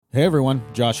Hey everyone,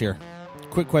 Josh here.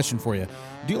 Quick question for you.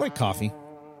 Do you like coffee?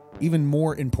 Even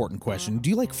more important question, do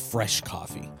you like fresh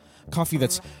coffee? Coffee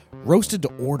that's roasted to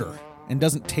order and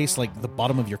doesn't taste like the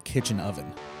bottom of your kitchen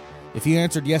oven? If you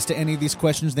answered yes to any of these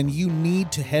questions, then you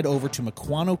need to head over to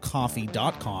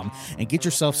MukwanoCoffee.com and get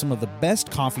yourself some of the best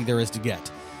coffee there is to get.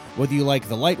 Whether you like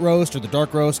the light roast or the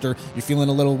dark roast, or you're feeling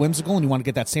a little whimsical and you want to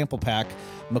get that sample pack,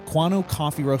 Mukwano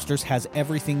Coffee Roasters has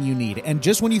everything you need. And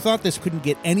just when you thought this couldn't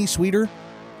get any sweeter,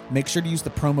 make sure to use the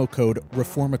promo code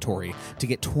REFORMATORY to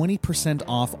get 20%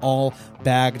 off all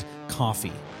bagged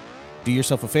coffee. Do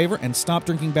yourself a favor and stop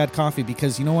drinking bad coffee,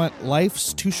 because you know what?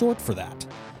 Life's too short for that.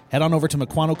 Head on over to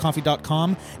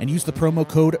MukwanoCoffee.com and use the promo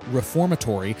code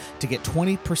REFORMATORY to get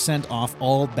 20% off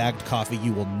all bagged coffee.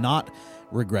 You will not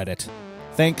regret it.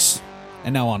 Thanks,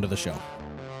 and now on to the show.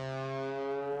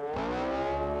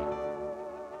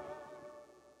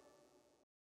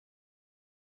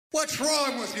 What's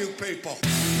wrong with you people?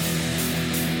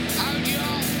 How do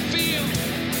y'all feel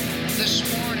this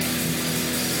morning?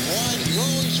 Why do you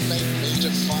always make me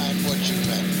define what you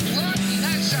meant? Bloody,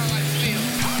 that's how I feel.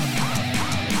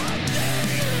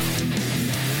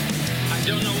 I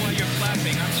don't know why you're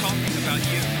clapping. I'm talking about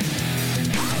you.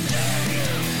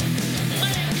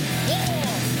 Make war!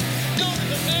 Go to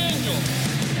the manual!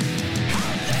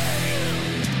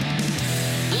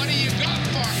 What do you got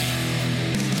for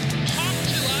me? Talk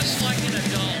to us like an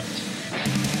adult.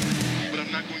 But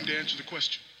I'm not going to answer the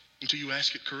question until you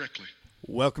ask it correctly.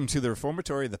 Welcome to the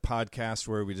Reformatory, the podcast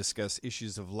where we discuss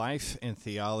issues of life and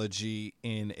theology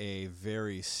in a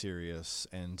very serious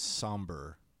and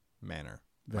somber manner.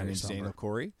 My name is Daniel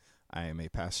Corey. I am a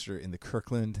pastor in the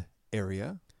Kirkland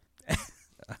area.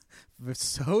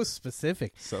 So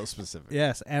specific. So specific.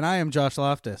 Yes, and I am Josh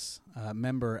Loftus, a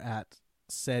member at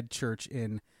said church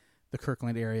in the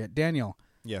Kirkland area. Daniel.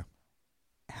 Yeah.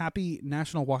 Happy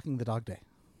National Walking the Dog Day.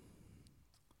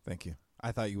 Thank you.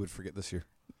 I thought you would forget this year.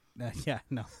 Yeah,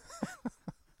 no.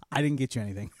 I didn't get you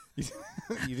anything.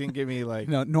 You didn't give me like...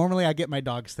 No, normally I get my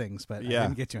dogs things, but Yeah. I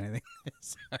didn't get you anything.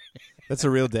 Sorry. That's a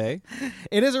real day?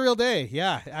 It is a real day,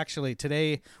 yeah. Actually,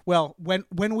 today, well, when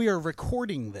we are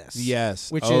recording this. Yes.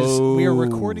 Which is, we are Oh,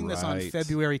 recording this on right.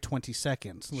 February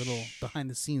 22nd. Little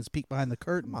behind-the-scenes peek behind the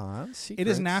curtain. Come on, It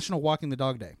secrets. is National Walking the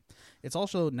Dog Day. It's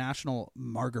also National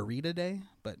Margarita Day,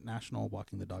 but National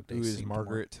Walking the Dog Day. Who is seemed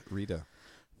Margaret Rita?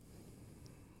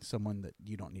 someone that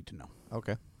you don't need to know.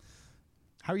 Okay.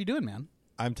 How are you doing, man?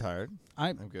 I'm tired.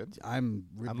 I'm good. I'm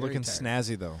I'm very looking tired.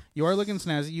 snazzy, though. You are looking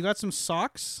snazzy. You got some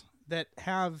socks that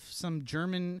have some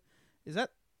German. Is that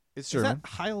It's is German. that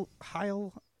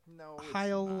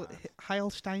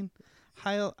Heilstein?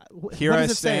 Heil. Here what I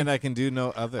does it stand, say? I can do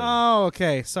no other. Oh,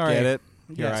 okay. Sorry. Get it?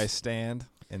 Here Yes. I stand,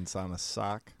 and it's on a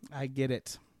sock. I get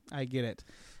it.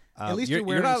 At least you're you're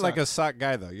wearing not like a socks. sock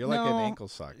guy, though. You're like an No. ankle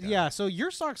sock guy. Yeah. So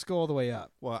your socks go all the way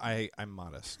up. Well, I'm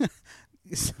modest.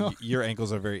 So, Your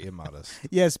ankles are very immodest.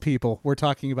 yes, people, we're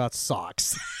talking about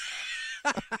socks.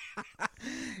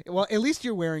 Well, at least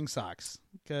you're wearing socks.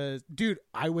 Because, dude,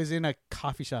 I was in a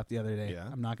coffee shop the other day. Yeah.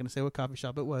 I'm not going to say what coffee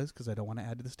shop it was because I don't want to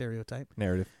add to the stereotype.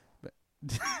 Narrative. But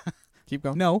Keep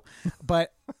going. No,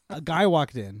 but a guy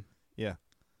walked in, Yeah.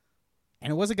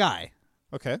 and it was a guy.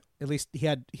 Okay. At least he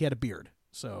had a beard,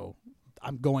 so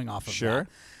I'm going off of Sure.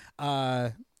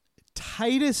 that.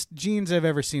 Tightest jeans I've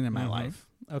ever seen in my Mhm. life.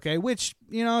 Okay, which,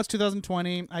 it's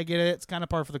 2020. I get it. It's kind of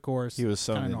par for the course. He was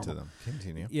sewn Kinda into normal. them.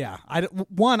 Continue. Yeah. I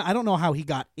don't know how he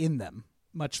got in them,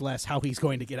 much less how he's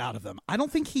going to get out of them. I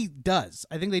don't think he does.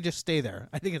 I think they just stay there.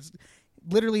 I think it's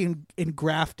literally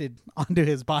engrafted onto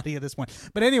his body at this point.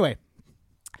 But anyway,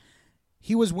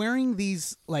 he was wearing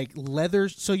these like leather.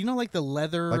 So like the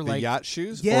leather, Like the yacht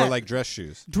shoes? Yeah. Or like dress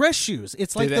shoes? dress shoes.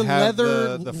 It's like Did the it have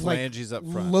leather, the like, flanges up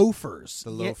front? loafers.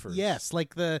 The loafers. Yes,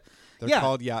 like the They're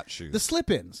called yacht shoes. the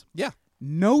slip-ins. Yeah.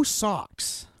 No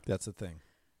socks. That's the thing.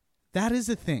 That is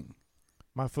the thing.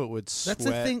 My foot would sweat That's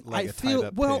the thing. like I a feel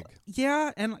tied-up well, pig.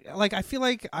 yeah, and like I feel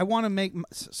like I want to make.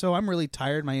 So I'm really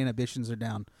tired. My inhibitions are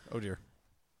down. Oh, dear.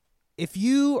 If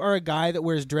you are a guy that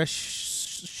wears dress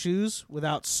shoes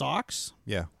without socks,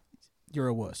 Yeah. you're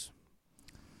a wuss.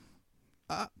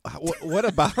 What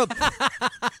about...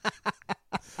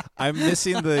 I'm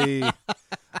missing the...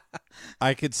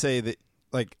 I could say that,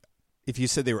 like, if you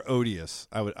said they were odious,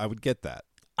 I would get that.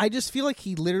 I just feel like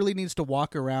he literally needs to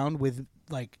walk around with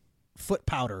like foot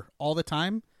powder all the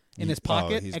time in his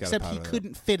pocket, he's got a except he powder.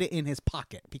 couldn't fit it in his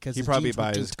pocket because He his probably jeans were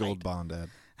buys too his tight. gold bond at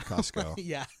Costco.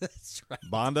 Yeah, that's right.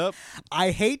 Bond up?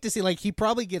 I hate to see, like, he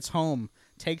probably gets home,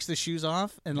 takes the shoes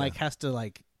off, and like has to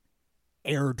like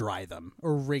air dry them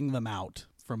or wring them out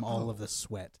from all of the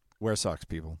sweat. Wear socks,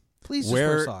 people. Please just wear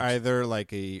Wear socks. either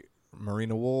like a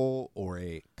merino wool or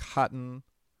a cotton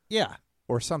Yeah.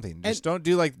 or something. Just don't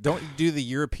do the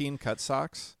European cut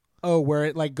socks. Oh, where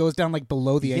it like goes down like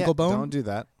below the ankle bone? Don't do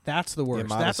that. That's the worst.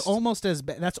 Immodest.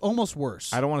 That's almost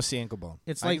worse. I don't want to see ankle bone.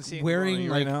 It's I like can see ankle wearing, bone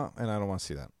like- right now, and I don't want to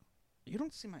see that. You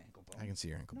don't see my ankle bone. I can see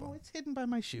your ankle No, bone. it's hidden by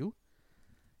my shoe.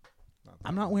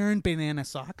 I'm not wearing banana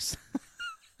socks.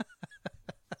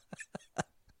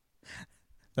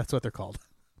 That's what they're called.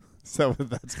 Is that what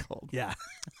that's called? Yeah.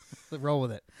 Roll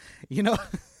with it. You know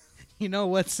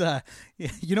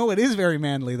what is very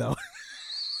manly though.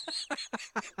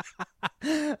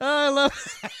 Oh,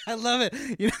 I love it.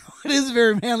 You know what is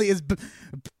very manly is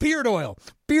beard oil,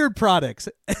 beard products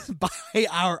by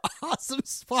our awesome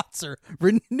sponsor,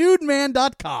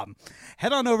 renewedman.com.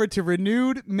 Head on over to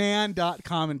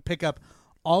renewedman.com and pick up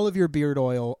all of your beard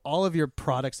oil, all of your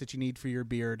products that you need for your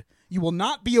beard. You will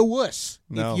not be a wuss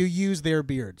if you use their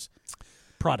beards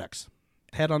products.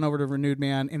 Head on over to Renewed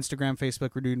Man, Instagram,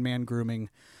 Facebook, Renewed Man Grooming.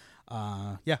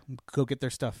 Go get their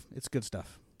stuff. It's good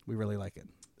stuff. We really like it.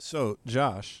 So,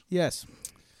 Josh. Yes.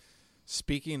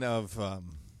 Speaking of,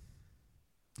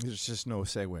 there's just no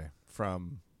segue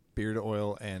from beard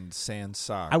oil and sand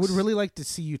socks. I would really like to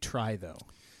see you try, though.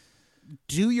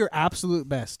 Do your absolute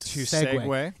best to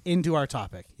segue into our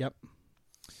topic. Yep.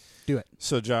 Do it.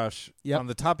 So, Josh, on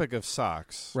the topic of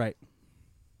socks, right?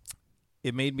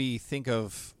 It made me think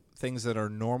of things that are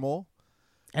normal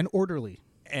and orderly,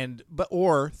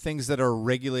 or things that are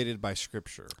regulated by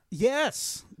Scripture.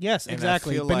 Yes, and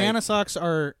exactly. Banana socks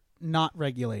are not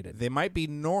regulated. They might be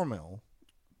normal,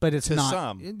 but it's to not.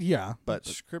 Some, yeah, but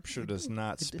Scripture does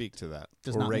not speak to that.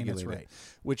 Does or not regulate mean it's right.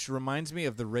 Which reminds me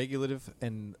of the regulative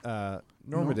and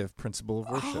normative principle of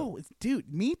worship. Oh,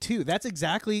 dude, me too. That's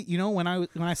exactly. When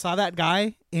I saw that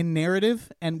guy in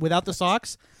narrative and without the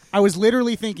socks, I was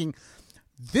literally thinking,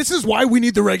 this is why we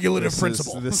need the regulative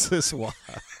principle. This is why.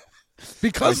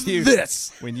 Because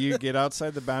when you get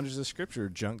outside the boundaries of Scripture,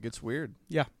 junk gets weird.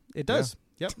 Yeah, it does.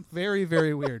 Yeah. Yep, very,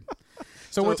 very weird.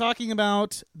 So we're talking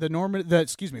about the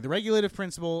regulative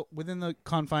principle within the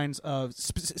confines of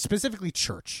specifically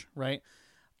church, right?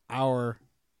 Our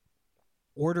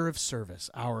order of service,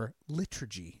 our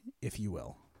liturgy, if you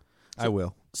will. I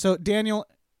will. So Daniel,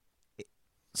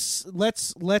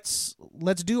 let's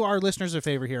do our listeners a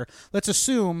favor here. Let's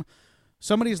assume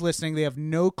somebody's listening. They have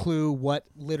no clue what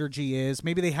liturgy is.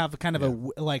 Maybe they have kind of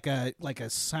an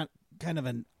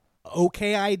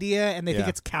okay idea, and they think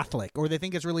it's Catholic or they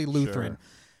think it's really Lutheran. Sure.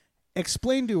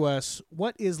 Explain to us,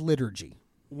 what is liturgy?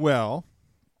 Well,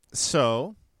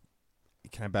 so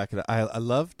can I back it up? I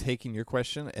love taking your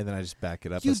question and then I just back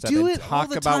it up. You a step do and it talk all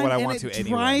the about time, what I and want to it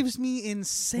anyway. drives me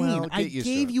insane. Well, I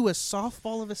gave you a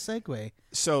softball of a segue.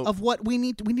 So of what we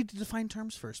need to define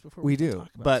terms first before we do. Talk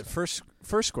about but stuff.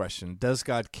 first question: does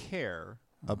God care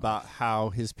about how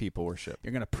His people worship?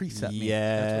 You're going to precept me.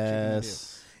 Yes. That's what you're gonna do.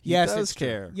 Yes, He does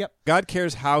care. True. Yep. God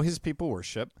cares how His people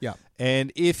worship. Yeah.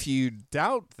 And if you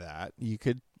doubt that, you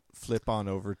could flip on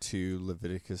over to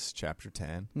Leviticus chapter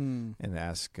 10 and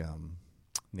ask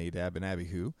Nadab and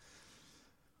Abihu,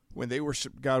 when they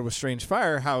worshiped God with strange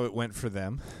fire, how it went for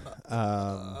them.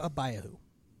 Abihu.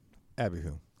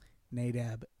 Abihu.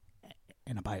 Nadab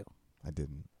and Abihu. I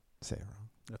didn't say it wrong.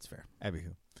 That's fair.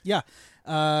 Abihu. Yeah.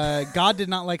 God did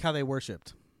not like how they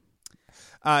worshipped.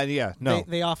 No.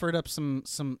 They offered up some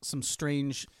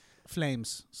strange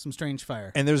flames, some strange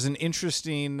fire. And there's an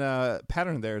interesting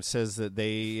pattern there. It says that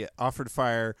they offered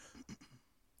fire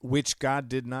which God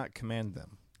did not command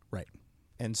them. Right.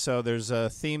 And so there's a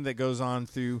theme that goes on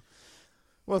through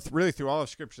all of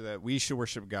Scripture, that we should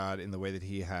worship God in the way that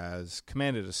He has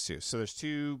commanded us to. So there's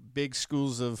two big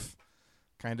schools of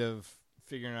kind of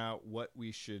figuring out what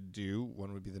we should do.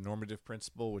 One would be the normative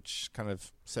principle, which kind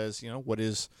of says, what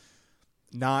is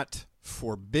not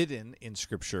forbidden in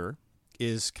Scripture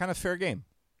is kind of fair game.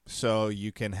 So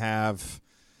you can have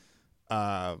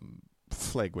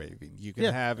flag waving. You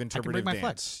can have interpretive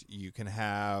dance. You can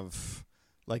have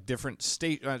like different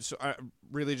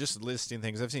really just listing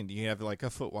things I've seen. You have like a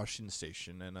foot washing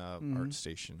station and a art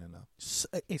station and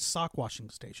a sock washing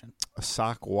station. A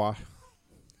sock wash.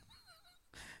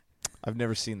 I've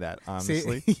never seen that,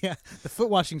 honestly. See, yeah, the foot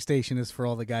washing station is for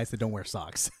all the guys that don't wear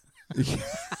socks.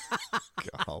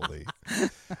 Golly.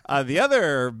 The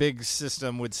other big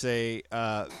system would say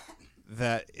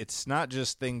that it's not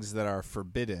just things that are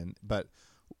forbidden, but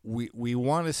we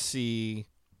want to see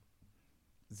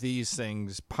these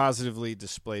things positively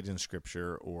displayed in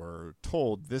Scripture or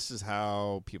told this is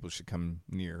how people should come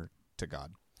near to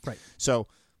God. Right. So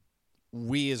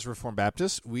we as Reformed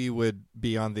Baptists, we would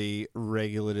be on the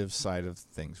regulative side of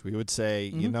things. We would say,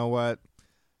 you know what?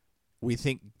 we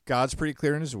think God's pretty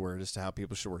clear in His Word as to how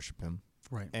people should worship Him.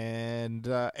 Right. And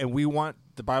we want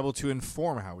the Bible to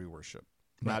inform how we worship.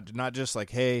 Right. Not just like,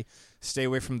 hey, stay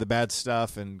away from the bad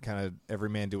stuff and kind of every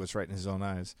man do what's right in his own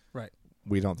eyes. Right.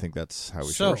 We don't think that's how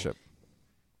we should worship.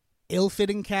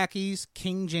 Ill-fitting khakis,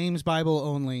 King James Bible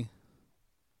only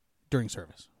during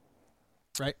service.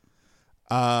 Right?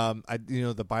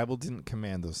 The Bible didn't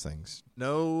command those things.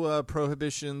 No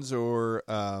prohibitions or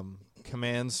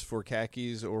commands for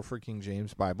khakis or for King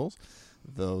James Bibles,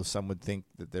 though some would think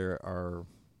that there are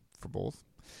for both.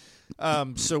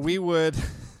 So we would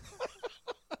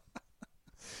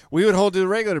hold to the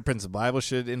regular principle. The Bible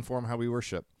should inform how we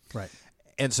worship. Right.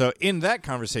 And so in that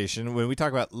conversation, when we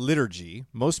talk about liturgy,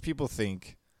 most people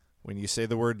think when you say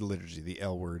the word liturgy, the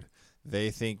L word, they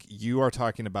think you are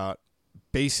talking about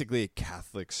basically a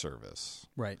Catholic service.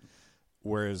 Right.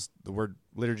 Whereas the word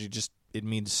liturgy it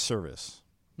means service.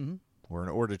 Mm-hmm. Or an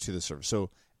order to the service. So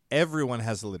everyone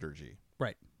has a liturgy.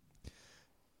 Right.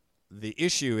 The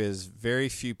issue is very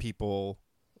few people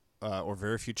or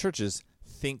very few churches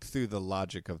think through the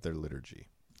logic of their liturgy.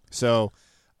 So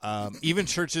even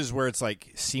churches where it's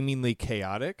like seemingly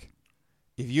chaotic,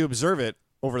 if you observe it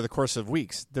over the course of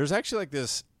weeks, there's actually like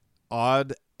this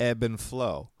odd ebb and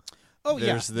flow. Oh,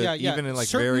 there's yeah. Even in like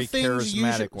very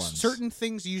charismatic ones. Certain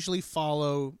things usually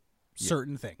follow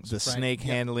certain things. The snake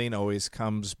handling always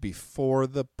comes before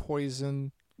the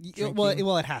poison.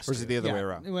 Well, it has to. Or is it the other way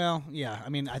around? Well, yeah. I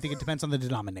mean, I think it depends on the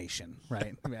denomination,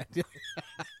 right?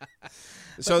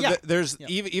 So there's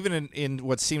even in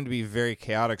what seem to be very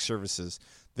chaotic services,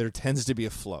 there tends to be a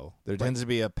flow. There tends to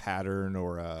be a pattern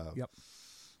or a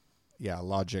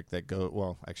logic that go.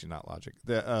 Well, actually, not logic.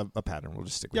 A pattern. We'll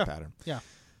just stick with pattern. Yeah.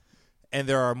 And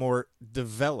there are more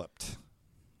developed.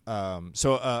 What's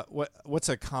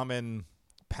a common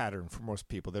pattern for most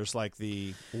people? There's like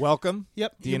the welcome.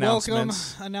 Yep. The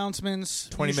announcements. Welcome, announcements.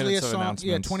 20 minutes of announcements.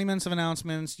 Yeah, 20 minutes of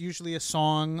announcements. Usually a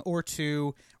song or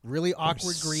two. Really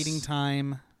awkward greeting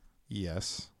time.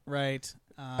 Yes. Right.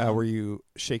 Where you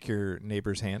shake your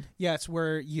neighbor's hand. Yeah, it's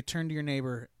where you turn to your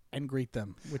neighbor and greet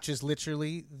them, which is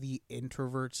literally the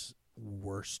introvert's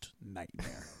worst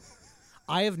nightmare.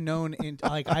 I have known,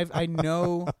 I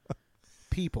know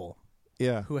people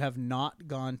who have not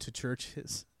gone to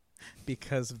churches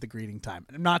because of the greeting time.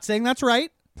 I'm not saying that's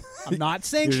right. I'm not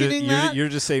sanctioning that. You're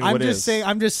just saying I'm what just is. saying.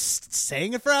 I'm just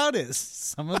saying it for how it is.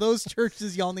 Some of those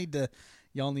churches, y'all need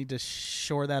to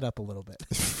shore that up a little bit.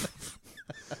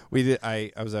 We did.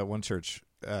 I was at one church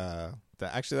that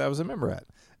I was a member at,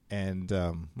 and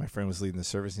my friend was leading the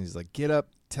service, and he's like, "Get up,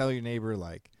 tell your neighbor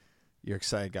like you're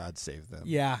excited God saved them."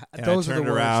 Yeah, and those I are turned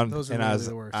the worst. around, Those are and really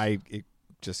the worst. it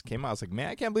just came out. I was like, "Man,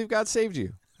 I can't believe God saved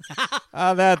you."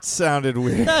 That sounded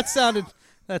weird. That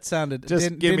sounded.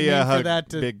 Just give me a hug,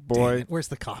 big boy. Where's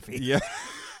the coffee? Yeah.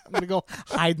 I'm gonna go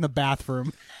hide in the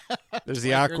bathroom. There's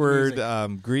the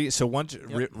awkward greet. So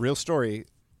real story.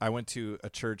 I went to a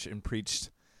church and preached,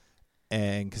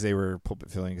 and because they were pulpit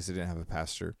filling because they didn't have a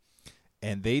pastor,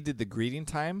 and they did the greeting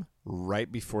time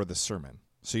right before the sermon.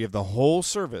 So you have the whole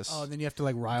service. Oh, and then you have to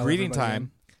like rile greeting everybody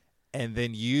time, and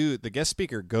then the guest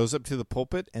speaker goes up to the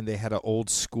pulpit, and they had an old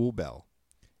school bell,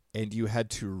 and you had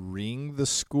to ring the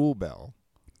school bell.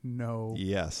 No.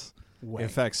 Yes. Way. In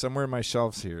fact, somewhere in my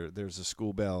shelves here, there's a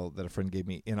school bell that a friend gave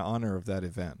me in honor of that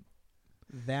event.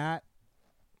 That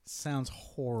sounds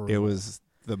horrible. It was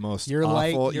the most you're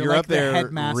awful. Like, you're up like there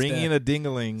headmaster. ringing a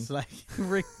ding-a-ling. It's like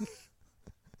ring.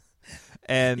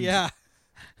 And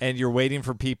and you're waiting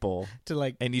for people to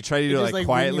like, and you try to do it like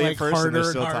quietly at first, and they're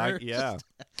still talking. Yeah,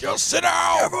 just sit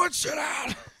down. Everyone, sit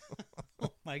down.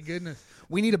 Oh my goodness,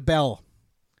 we need a bell.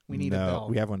 We need a bell.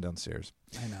 We have one downstairs.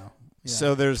 I know. Yeah.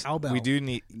 So there's cowbell. We do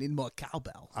need more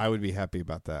cowbell. I would be happy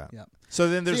about that. Yep. So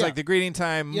then there's like the greeting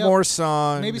time, more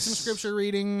songs, maybe some scripture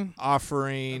reading,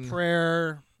 offering,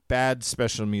 prayer, bad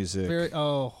special music,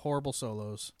 horrible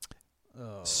solos,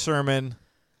 sermon,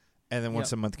 and then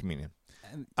once a month communion.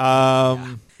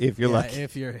 If you're lucky,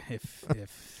 if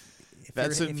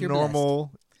that's if you're normal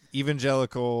blessed.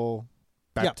 Evangelical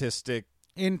Baptistic.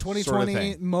 In 2020,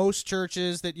 sort of most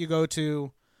churches that you go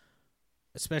to,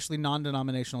 especially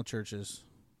non-denominational churches,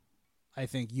 I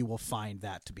think you will find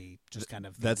that to be just kind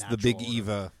of that's the big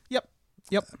Eva. Yep.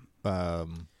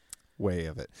 Way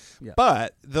of it. Yep.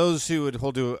 But those who would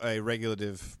hold to a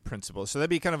regulative principle, so that'd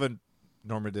be kind of a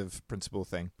normative principle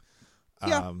thing.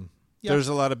 There's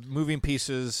a lot of moving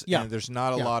pieces, and there's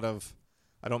not a lot of,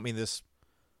 I don't mean this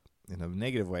in a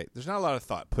negative way, there's not a lot of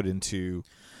thought put into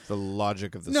the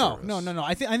logic of the service. No.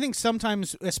 I think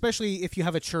sometimes, especially if you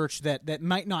have a church that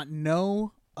might not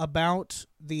know about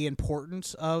the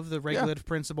importance of the regulative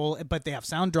principle, but they have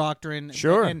sound doctrine.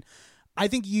 Sure. And I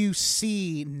think you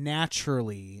see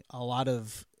naturally a lot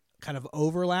of kind of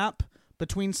overlap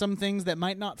between some things that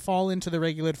might not fall into the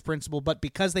regulative principle, but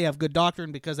because they have good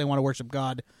doctrine, because they want to worship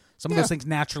God, some of those things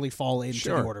naturally fall into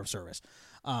the order of service.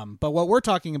 But what we're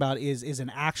talking about is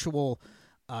an actual,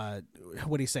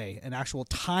 what do you say, an actual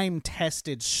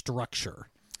time-tested structure.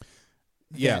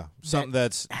 Something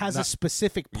that has a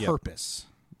specific purpose.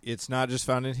 It's not just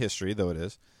found in history, though it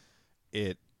is.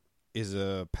 It is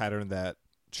a pattern that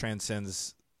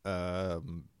transcends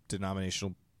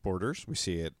denominational borders. We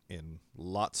see it in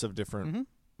lots of different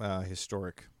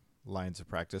historic lines of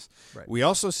practice. Right. We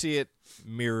also see it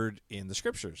mirrored in the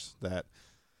scriptures, that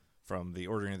from the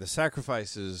ordering of the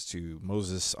sacrifices to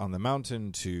Moses on the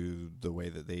mountain to the way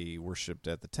that they worshipped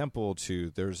at the temple,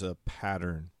 to there's a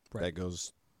pattern that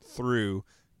goes through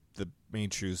the main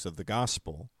truths of the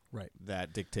gospel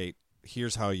that dictate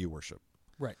here's how you worship.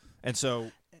 Right. And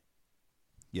so,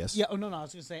 yes. Yeah. Oh, no, I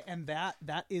was going to say, and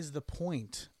that is the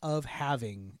point of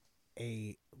having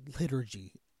a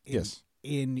liturgy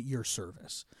in your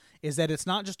service, is that it's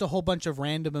not just a whole bunch of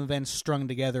random events strung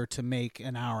together to make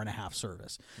an hour and a half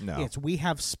service. No. We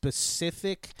have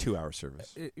specific 2-hour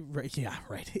service. Right.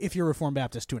 If you're Reformed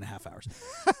Baptist, 2.5 hours.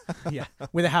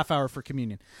 With a half hour for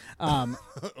communion.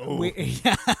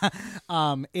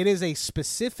 It is a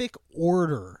specific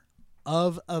order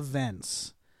of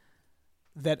events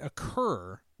that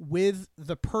occur with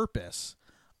the purpose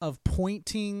of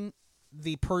pointing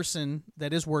the person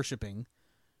that is worshiping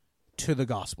to the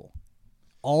gospel,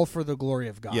 all for the glory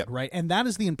of God, right? And that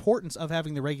is the importance of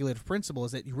having the regulative principle,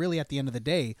 is that really at the end of the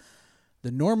day, the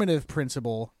normative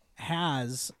principle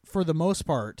has, for the most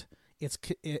part,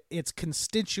 its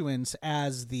constituents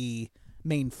as the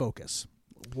main focus.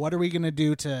 What are we going to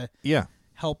do to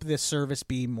help this service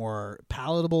be more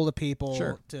palatable to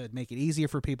people, to make it easier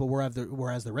for people,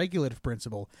 whereas the regulative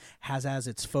principle has as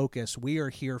its focus, we are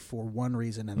here for one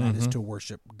reason, and that is to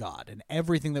worship God. And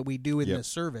everything that we do in this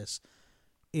service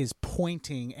is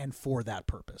pointing and for that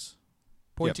purpose.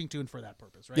 Pointing to and for that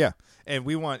purpose, right? Yeah. And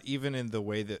we want, even in the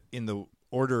way that, in the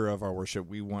order of our worship,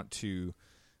 we want to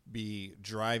be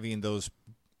driving those,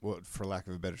 for lack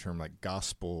of a better term, like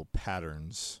gospel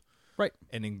patterns, right,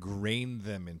 and ingrain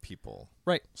them in people,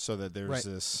 right, so that there's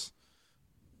this,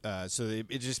 so that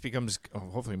it just becomes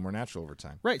hopefully more natural over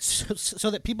time, right,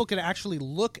 so that people can actually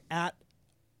look at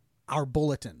our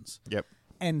bulletins,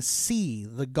 and see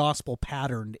the gospel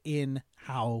patterned in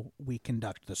how we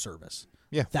conduct the service.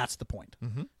 Yeah, that's the point,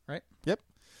 right? Yep.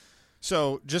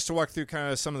 So just to walk through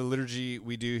kind of some of the liturgy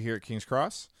we do here at King's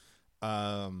Cross,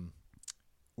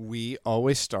 we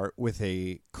always start with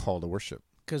a call to worship.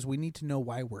 Because we need to know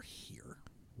why we're here.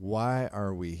 Why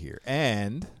are we here?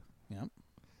 And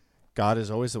God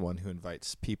is always the one who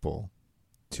invites people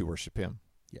to worship him.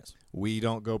 Yes. We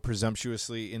don't go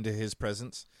presumptuously into his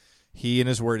presence. He and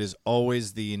his word is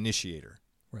always the initiator.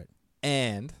 Right.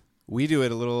 And we do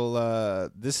it a little,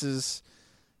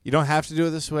 you don't have to do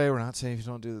it this way. We're not saying if you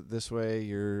don't do it this way,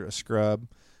 you're a scrub.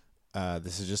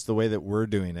 This is just the way that we're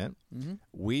doing it.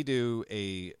 We do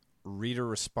a reader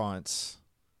response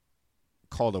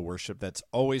call to worship that's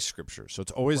always scripture. So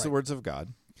it's always the words of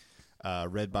God,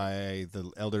 read by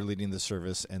the elder leading the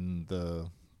service and the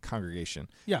congregation.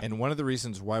 Yeah. And one of the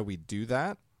reasons why we do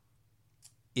that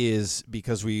is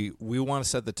because we want to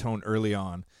set the tone early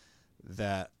on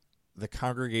that the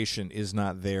congregation is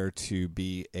not there to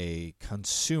be a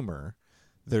consumer.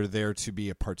 They're there to be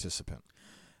a participant.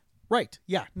 Right.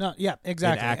 Yeah. No. Yeah.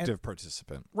 Exactly. An active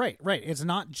participant. Right. Right. It's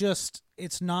not just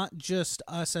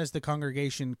us as the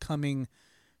congregation coming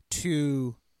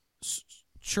to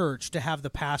church to have the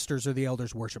pastors or the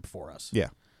elders worship for us. Yeah.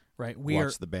 Right.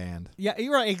 Watch the band. Yeah.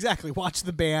 You're right. Exactly. Watch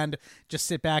the band. Just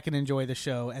sit back and enjoy the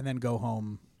show, and then go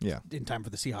home. Yeah. In time for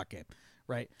the Seahawk game.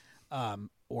 Right.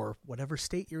 Or whatever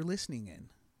state you're listening in,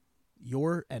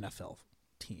 your NFL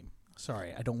team.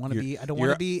 Sorry, I don't want to be. I don't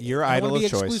want to be. Your idol of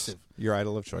exclusive. choice. Your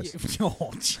idol of choice.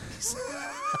 Oh, jeez.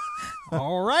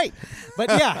 All right, but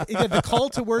yeah, the call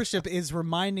to worship is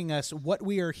reminding us what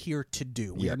we are here to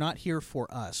do. We are not here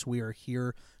for us. We are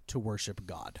here to worship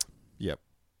God. Yep.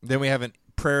 Then we have a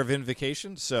prayer of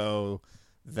invocation. So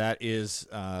that is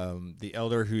the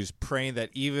elder who's praying that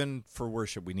even for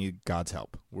worship, we need God's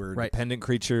help. We're dependent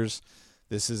creatures.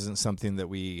 This isn't something that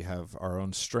we have our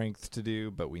own strength to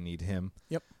do, but we need him.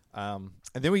 Yep. And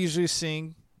then we usually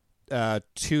sing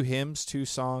 2 hymns, 2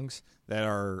 songs that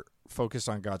are focused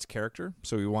on God's character.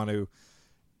 So we want to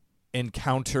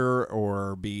encounter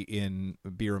or be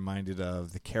reminded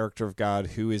of the character of God.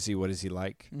 Who is he? What is he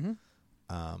like? And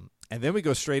then we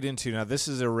go straight into, now this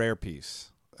is a rare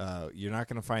piece. You're not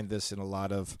going to find this in a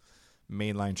lot of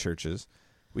mainline churches.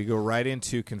 We go right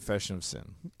into confession of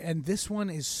sin. And this one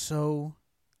is so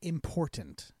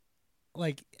important.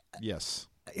 Like, Yes.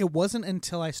 it wasn't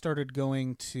until I started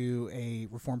going to a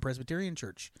Reformed Presbyterian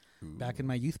church back in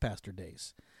my youth pastor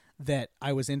days that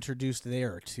I was introduced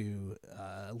there to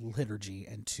liturgy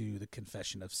and to the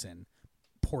confession of sin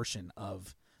portion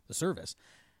of the service.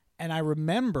 And I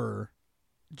remember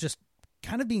just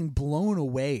kind of being blown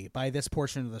away by this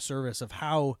portion of the service of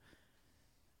how,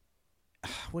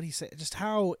 what do you say, just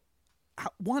how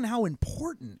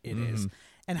important it is,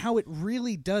 and how it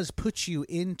really does put you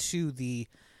into the,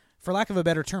 for lack of a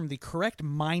better term, the correct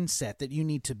mindset that you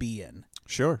need to be in.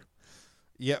 Sure.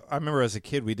 Yeah, I remember as a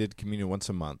kid we did communion once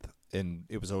a month, and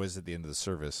it was always at the end of the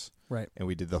service. Right. And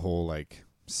we did the whole, like,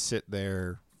 sit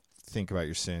there, think about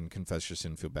your sin, confess your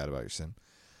sin, feel bad about your sin.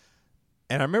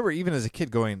 And I remember even as a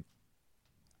kid going,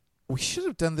 we should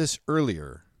have done this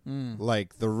earlier.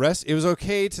 Like, the rest, it was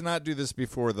okay to not do this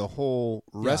before the whole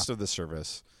rest of the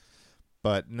service,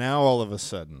 but now all of a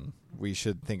sudden we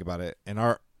should think about it. And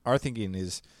our thinking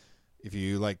is, if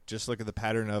you, like, just look at the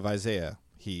pattern of Isaiah,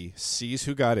 he sees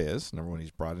who God is. Number one,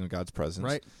 he's brought into God's presence.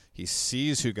 Right. He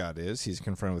sees who God is. He's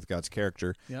confronted with God's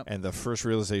character. Yep. And the first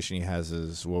realization he has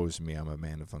is, woe is me, I'm a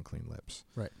man of unclean lips.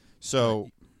 Right. So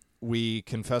we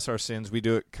confess our sins. We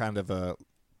do it kind of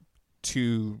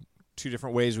two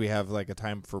different ways. We have, like, a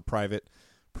time for private,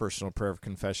 personal prayer of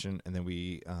confession, and then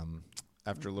we,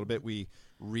 after a little bit, we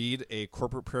read a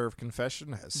corporate prayer of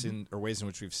confession, sin or ways in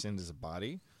which we've sinned as a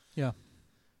body. Yeah.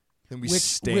 Then we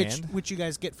stand. Which you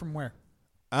guys get from where?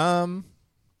 Just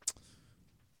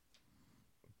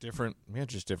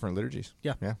different liturgies.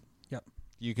 Yeah. Yeah. Yep.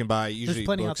 You can buy usually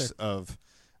plenty out books of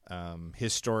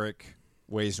historic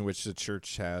ways in which the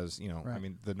church has, Right. I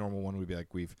mean, the normal one would be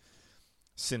like, we've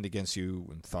sinned against you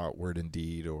in thought, word, and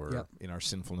deed, or in our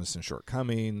sinfulness and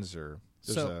shortcomings, or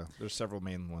there's several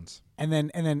main ones. And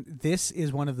then this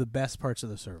is one of the best parts of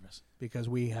the service, because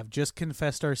we have just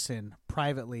confessed our sin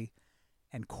privately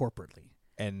and corporately.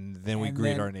 And then we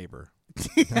greet our neighbor.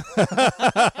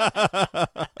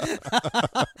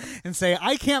 And say,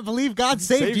 I can't believe God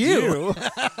saved you.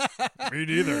 Me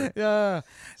neither. Yeah.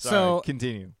 So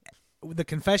continue. The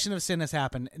confession of sin has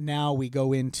happened. Now we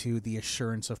go into the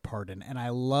assurance of pardon. And I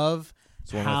love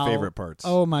It's one of my favorite parts.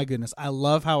 Oh, my goodness. I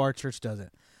love how our church does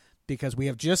it. Because we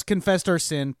have just confessed our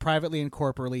sin privately and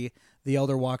corporately. The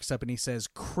elder walks up and he says,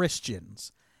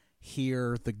 Christians,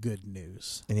 hear the good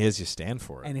news. And he has you stand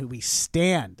for it. And we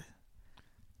stand.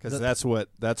 Because that's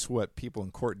what people in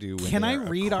court do when Can I they're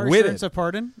read our acquitted. assurance of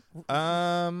pardon?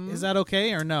 Is that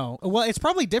okay or no? Well, it's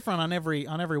probably different on every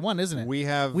one, isn't it? We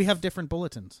have different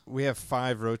bulletins. We have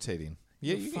 5 rotating.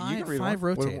 Yeah, you can read 5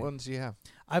 one. rotating. What ones do you have?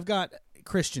 I've got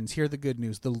Christians, hear the good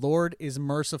news. The Lord is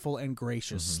merciful and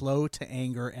gracious, slow to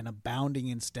anger, and abounding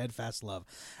in steadfast love.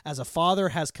 As a father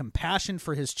has compassion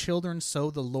for his children, so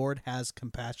the Lord has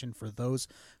compassion for those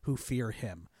who fear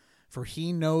him. For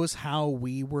he knows how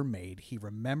we were made. He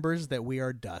remembers that we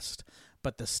are dust.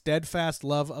 But the steadfast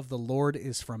love of the Lord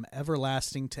is from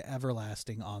everlasting to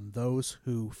everlasting on those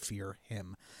who fear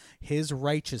him. His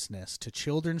righteousness to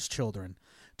children's children,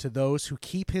 to those who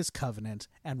keep his covenant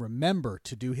and remember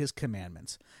to do his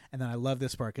commandments. And then I love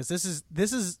this part, because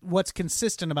this is what's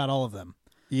consistent about all of them.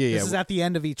 Yeah, This is at the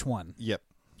end of each one. Yep.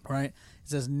 Right? It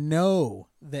says, know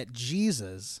that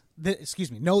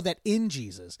in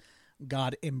Jesus,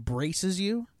 God embraces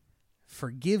you,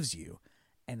 forgives you,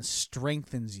 and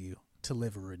strengthens you to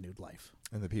live a renewed life.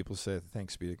 And the people say,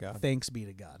 thanks be to God. Thanks be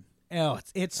to God. Oh,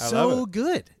 it's I so love it.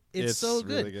 good. It's so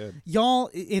good. Really good.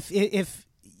 Y'all, if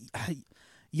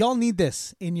y'all need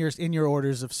this in your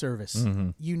orders of service,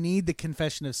 you need the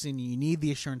confession of sin. You need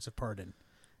the assurance of pardon.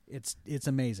 It's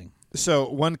amazing. So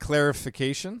one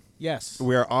clarification. Yes.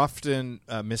 We are often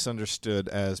misunderstood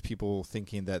as people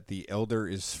thinking that the elder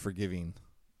is forgiving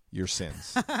your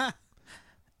sins.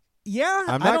 Yeah,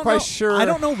 I'm not quite sure. I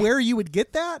don't know where you would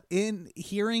get that in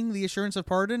hearing the assurance of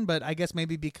pardon, but I guess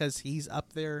maybe because he's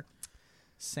up there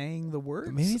saying the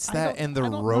words. Maybe it's that and the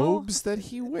robes that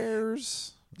he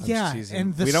wears. I'm just teasing.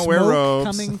 And the we don't smoke wear robes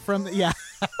coming from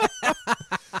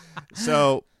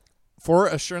So for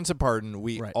assurance of pardon,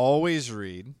 we Right. always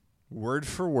read word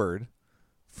for word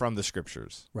from the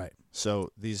scriptures. Right.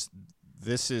 So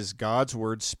this is God's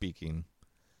word speaking,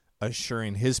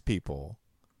 assuring his people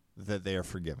that they are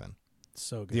forgiven.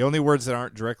 So good. The only words that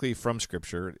aren't directly from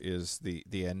Scripture is the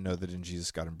end, know that in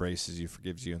Jesus God embraces you,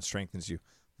 forgives you, and strengthens you.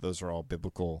 Those are all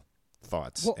biblical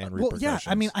thoughts and repercussions. Well, yeah,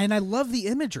 I mean, and I love the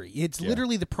imagery. It's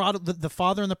literally the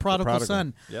father and the prodigal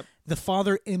son. Yep. The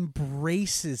father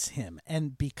embraces him,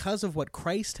 and because of what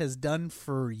Christ has done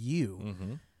for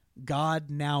you, God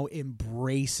now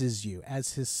embraces you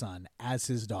as his son, as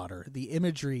his daughter. The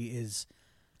imagery is...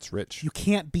 It's rich. You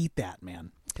can't beat that,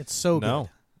 man. It's so good.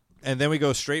 And then we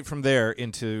go straight from there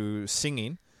into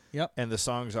singing. Yep. And the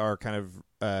songs are kind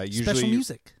of usually... Special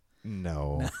music.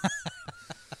 No.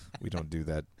 We don't do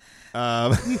that.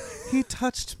 He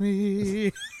touched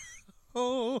me.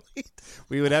 Oh.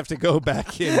 We would have to go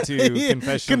back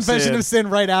into Confession of Sin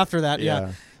right after that.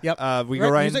 Yeah. Yep. We go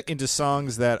right into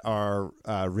songs that are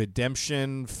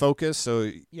redemption focused, so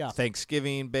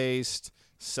Thanksgiving based,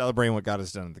 celebrating what God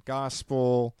has done in the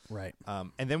gospel. Right.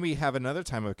 And then we have another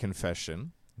time of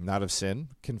confession, not of sin.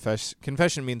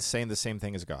 Confession means saying the same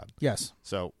thing as God. Yes.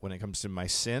 So when it comes to my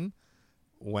sin,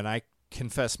 when I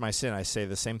confess my sin, I say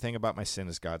the same thing about my sin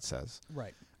as God says.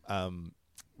 Right.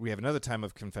 We have another time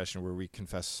of confession where we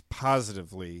confess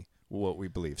positively what we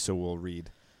believe. So we'll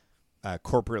read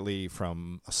corporately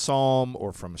from a psalm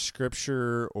or from a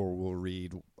scripture, or we'll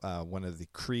read one of the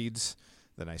creeds,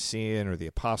 the Nicene or the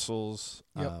Apostles.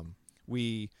 Yep.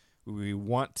 We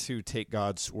want to take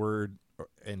God's word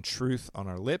and truth on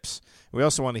our lips. We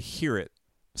also want to hear it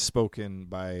spoken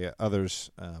by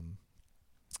others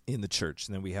in the church.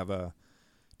 And then we have a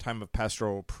time of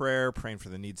pastoral prayer, praying for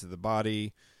the needs of the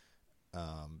body.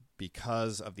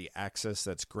 Because of the access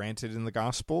that's granted in the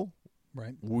gospel,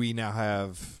 right? We now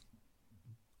have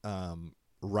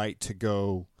right to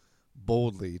go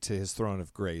boldly to his throne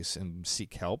of grace and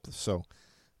seek help. So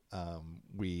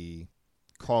we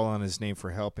call on his name for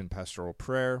help in pastoral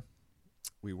prayer.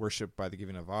 We worship by the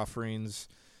giving of offerings,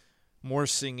 more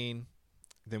singing.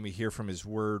 Then we hear from his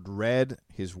word read,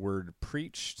 his word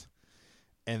preached.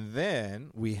 And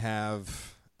then we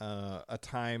have a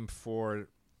time for...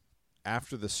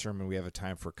 After the sermon, we have a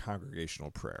time for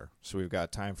congregational prayer. So we've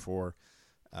got time for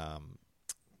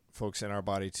folks in our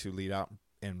body to lead out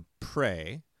and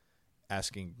pray,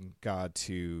 asking God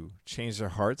to change their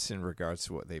hearts in regards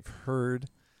to what they've heard.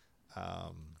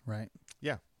 Right.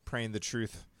 Yeah, praying the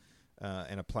truth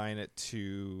and applying it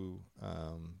to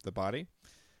the body.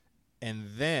 And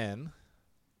then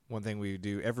one thing we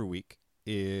do every week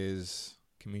is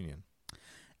communion.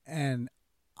 And...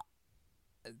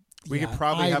 We could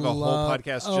probably have a whole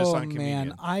podcast just on communion.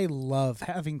 Man, I love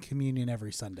having communion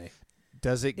every Sunday.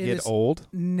 Does it get old?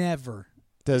 Never.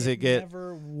 Does it get...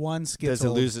 Never once gets old?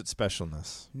 old. Does it lose its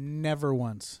specialness? Never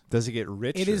once. Does it get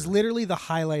richer? It is literally the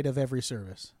highlight of every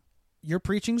service. Your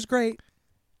preaching's great.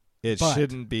 It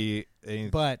shouldn't be...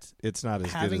 But it's not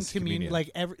as good as communion.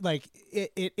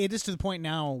 It is to the point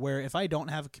now where if I don't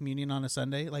have communion on a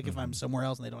Sunday, like if I'm somewhere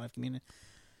else and they don't have communion,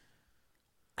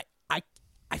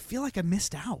 I feel like I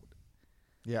missed out.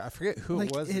 Yeah, I forget who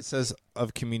it was. It says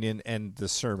of communion and the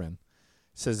sermon.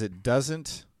 It says it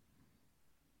doesn't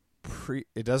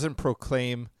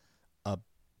proclaim a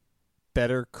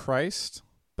better Christ,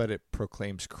 but it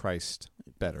proclaims Christ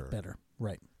better. Better,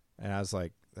 right. And I was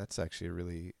like, that's actually a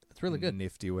really good,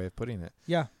 nifty way of putting it.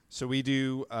 Yeah. So we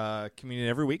do communion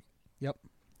every week. Yep.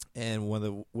 And one of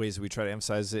the ways we try to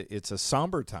emphasize it, it's a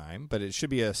somber time, but it should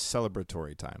be a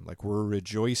celebratory time. Like we're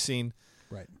rejoicing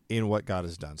in what God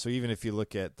has done. So even if you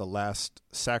look at the last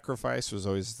sacrifice, was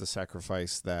always the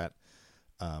sacrifice that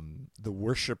the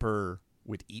worshiper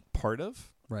would eat part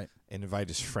of, right, and invite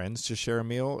his friends to share a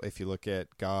meal. If you look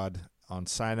at God on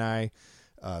Sinai,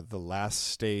 the last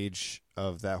stage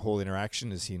of that whole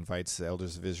interaction is he invites the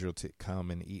elders of Israel to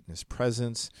come and eat in his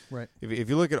presence. Right. If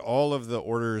you look at all of the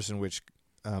orders in which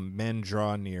men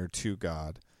draw near to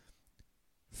God,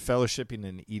 fellowshipping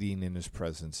and eating in his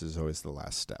presence is always the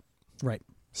last step. Right.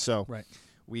 So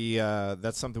we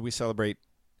that's something we celebrate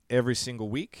every single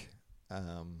week.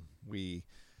 We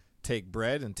take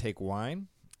bread and take wine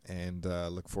and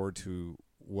look forward to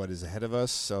what is ahead of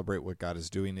us, celebrate what God is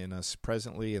doing in us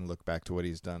presently, and look back to what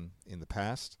he's done in the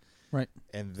past. Right.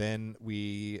 And then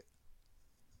we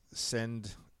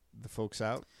send the folks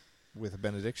out with a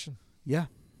benediction. Yeah.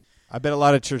 I bet a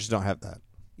lot of churches don't have that.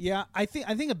 Yeah, I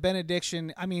think a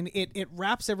benediction, I mean, it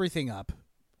wraps everything up,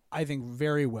 I think,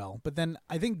 very well. But then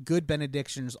I think good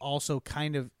benedictions also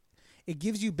kind of, it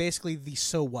gives you basically the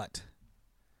so what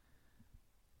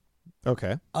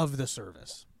of the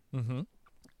service. Mm-hmm.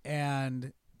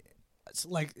 And it's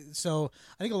like, so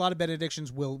I think a lot of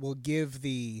benedictions will give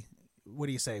the, what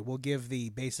do you say? Will give the,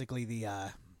 basically the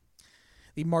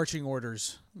marching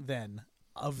orders then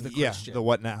of the Christian. Yeah, the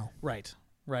what now. Right.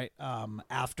 Right.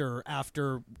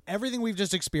 After everything we've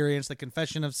just experienced, the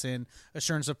confession of sin,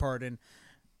 assurance of pardon,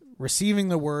 receiving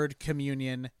the word,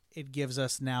 communion, it gives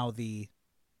us now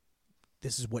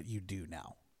this is what you do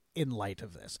now in light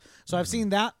of this. So I've seen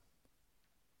that.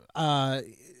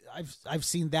 I've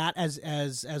seen that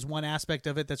as one aspect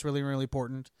of it that's really, really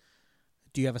important.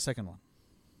 Do you have a second one?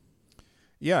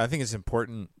 Yeah, I think it's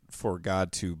important for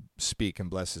God to speak and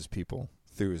bless his people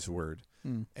through his word.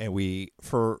 And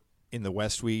in the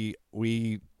West, we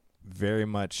very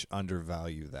much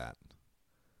undervalue that.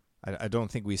 I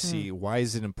don't think we see, why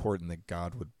is it important that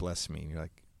God would bless me? And you're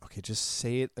like, okay, just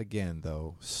say it again,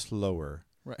 though, slower.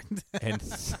 Right. and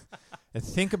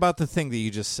think about the thing that you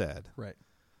just said. Right.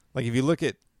 Like if you look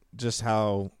at just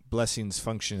how blessings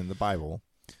function in the Bible.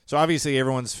 So obviously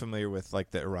everyone's familiar with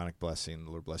like the Aaronic blessing.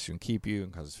 The Lord bless you and keep you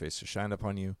and cause his face to shine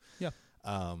upon you. Yeah.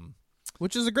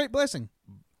 Which is a great blessing.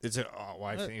 I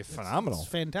think it's phenomenal. It's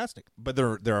fantastic. But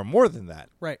there are more than that.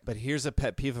 Right. But here's a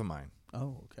pet peeve of mine.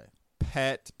 Oh, okay.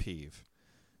 Pet peeve.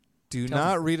 Do Tell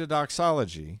not me. read a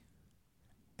doxology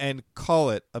and call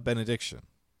it a benediction.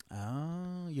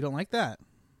 Oh, you don't like that?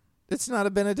 It's not a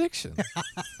benediction.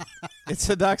 It's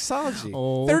a doxology.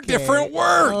 Okay. They're different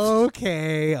words.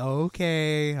 Okay.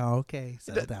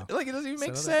 Settle down. Like it doesn't even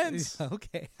make Settle down. sense.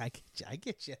 Okay, I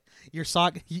get you.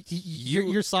 Your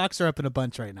your socks are up in a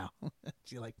bunch right now.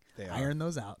 You like They are. iron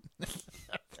those out.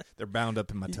 They're bound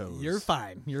up in my toes. You're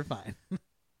fine.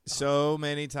 So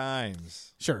many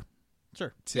times. Sure.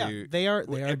 Yeah, they are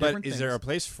But different is things. there a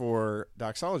place for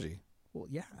doxology? Well,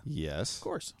 yeah, Yes. of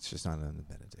course. It's just not in the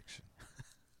benediction.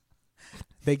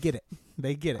 They get it.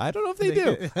 I don't know if they do.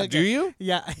 Okay. Do you?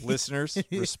 Yeah. Listeners,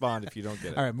 respond if you don't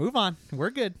get it. All right, move on.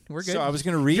 We're good. So I was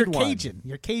going to read You're one. Cajun.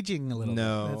 You're caging a little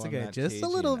No, bit. That's I'm okay. not Just caging. a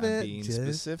little I'm bit. being Just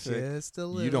specific. Just a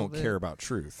little You don't bit. care about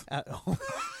truth.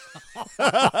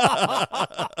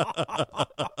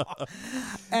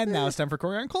 And now it's time for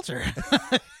Corey on Culture.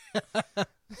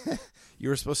 You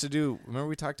were supposed to do. Remember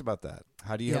we talked about that.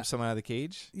 How do you help someone out of the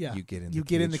cage? Yeah. You get in. You the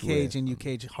get cage in the cage with and you them.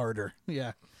 cage harder.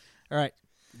 Yeah. All right.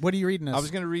 What are you reading us? I was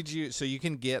going to read you, so you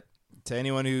can get to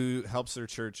anyone who helps their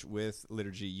church with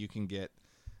liturgy. You can get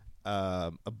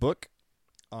a book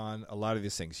on a lot of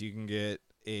these things. You can get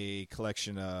a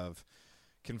collection of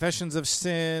confessions of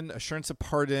sin, assurance of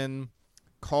pardon,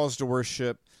 calls to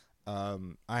worship. I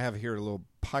have here a little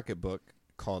pocket book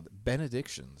called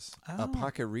Benedictions, a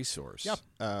pocket resource. Yep.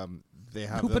 They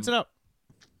have Who puts it out?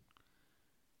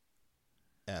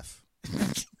 F.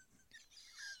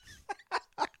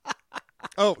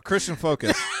 Oh, Christian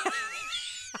Focus.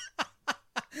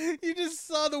 You just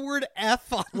saw the word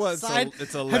F on Well, the it's a- side.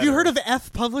 it's a Have you letter. heard of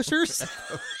F publishers?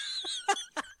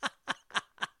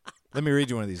 Let me read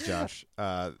you one of these, Josh.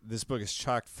 This book is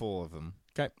chock full of them.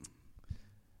 Okay.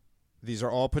 These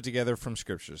are all put together from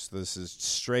scriptures. This is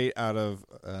straight out of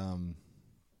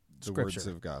the words Scripture.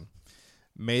 of God.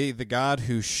 May the God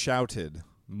who shouted,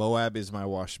 "Moab is my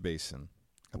wash basin,"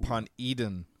 upon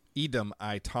Edom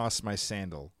I toss my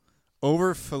sandal.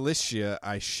 Over Philistia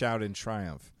I shout in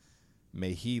triumph.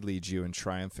 May he lead you in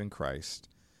triumph in Christ,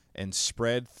 and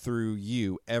spread through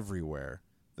you everywhere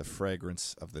the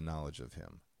fragrance of the knowledge of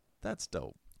him. That's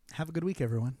dope. Have a good week,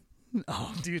 everyone.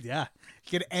 Oh, dude, yeah.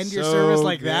 You can end your So service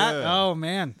like that. good. Oh,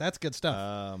 man. That's good stuff.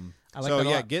 I like that a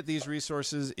lot. Get these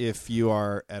resources if you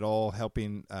are at all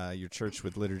helping your church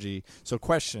with liturgy. So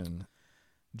question,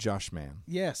 Josh Mann.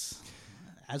 Yes.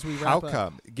 As we wrap How up.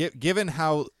 come, given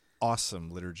how awesome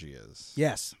liturgy is,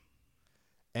 Yes.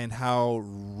 and how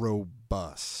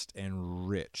robust and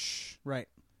rich, Right.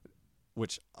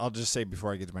 which I'll just say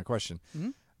before I get to my question,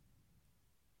 Mhm.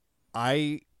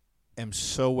 I am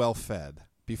so well fed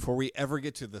before we ever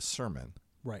get to the sermon.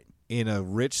 Right. In a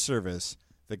rich service,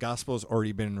 the gospel has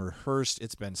already been rehearsed.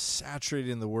 It's been saturated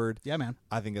in the word. Yeah, man.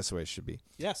 I think that's the way it should be.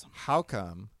 Yes. How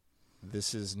come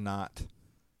this is not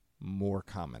more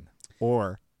common?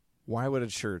 Or why would a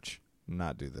church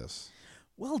not do this?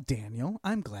 Well, Daniel,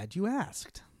 I'm glad you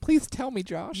asked. Please tell me,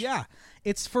 Josh. Yeah.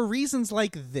 It's for reasons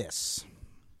like this.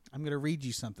 I'm going to read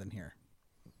you something here.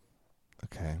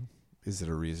 Okay. Is it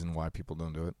a reason why people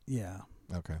don't do it? Yeah.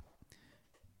 Okay.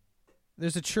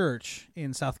 There's a church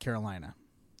in South Carolina.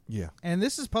 Yeah. And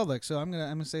this is public, so I'm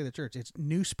gonna say the church. It's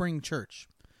New Spring Church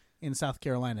in South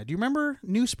Carolina. Do you remember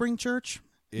New Spring Church?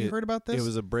 You heard about this? It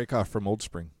was a break off from Old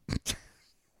Spring.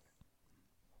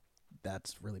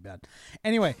 That's really bad.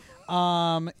 Anyway,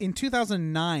 in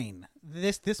 2009,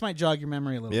 this might jog your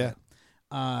memory a little bit.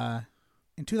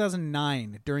 In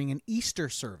 2009, during an Easter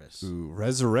service, Ooh,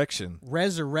 Resurrection.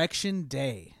 Resurrection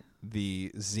Day.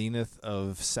 The zenith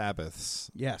of Sabbaths.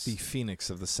 Yes. The phoenix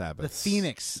of the Sabbath. The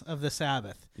phoenix of the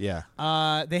Sabbath. Yeah.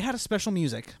 They had a special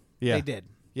music. Yeah. They did.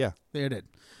 Yeah. They did.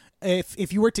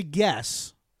 If you were to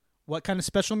guess what kind of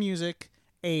special music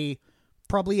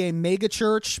probably a mega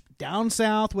church down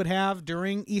south would have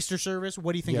during Easter service,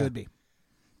 what do you think it would be?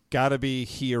 Gotta be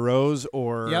Heroes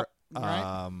or Yep.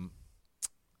 Right.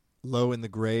 Low in the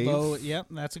Grave. Yep,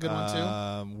 that's a good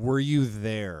one too. Were You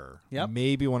There? Yep.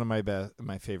 Maybe one of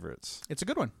my favorites. It's a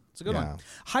good one. It's a good one.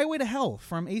 Highway to Hell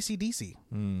from AC/DC.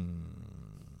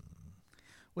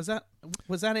 Was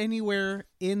that anywhere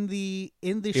in the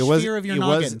sphere of your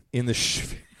noggin?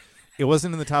 It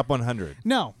wasn't in the top 100.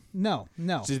 No.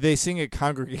 Did they sing it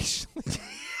congregationally?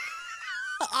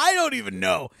 I don't even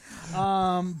know.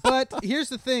 But here's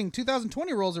the thing.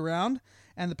 2020 rolls around,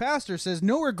 and the pastor says,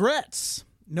 no regrets.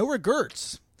 No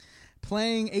regrets.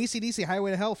 Playing AC/DC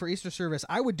Highway to Hell for Easter service.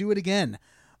 I would do it again,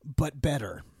 but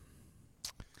better.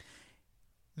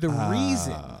 The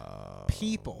reason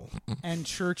people and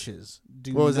churches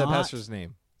do not... What was that pastor's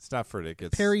name? It's not Furtick.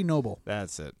 It's Perry Noble.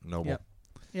 That's it. Noble.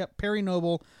 Yep. Perry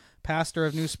Noble, pastor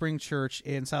of New Spring Church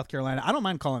in South Carolina. I don't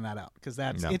mind calling that out because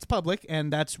it's public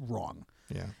and that's wrong.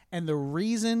 Yeah. And the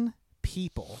reason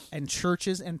people and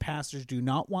churches and pastors do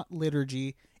not want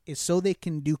liturgy is so they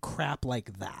can do crap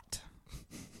like that.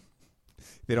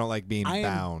 They don't like being bound.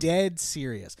 I am dead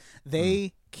serious.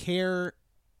 They care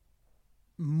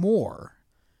more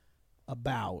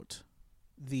about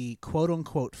the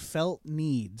quote-unquote felt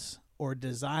needs or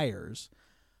desires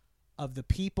of the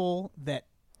people that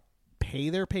pay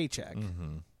their paycheck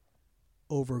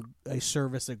over a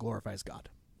service that glorifies God.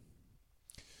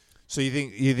 So you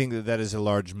think that is a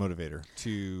large motivator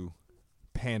to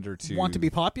pander to... Want to be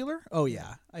popular? Oh,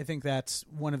 yeah. I think that's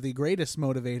one of the greatest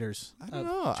motivators. I don't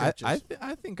know.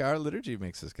 I think our liturgy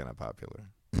makes us kind of popular.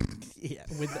 Yeah.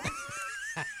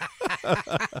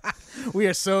 We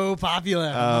are so popular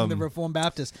among the Reformed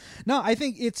Baptists. No, I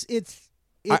think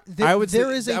I would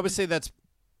say that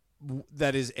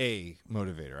is a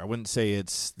motivator. I wouldn't say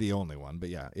it's the only one, but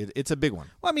yeah, it's a big one.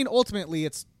 Well, I mean, ultimately,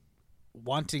 it's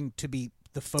wanting to be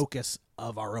the focus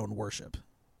of our own worship.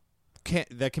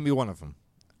 That can be one of them.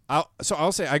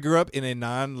 I'll say I grew up in a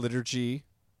non-liturgy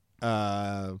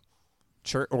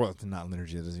church. Well, not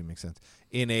liturgy. That doesn't even make sense.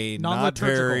 In a not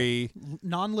very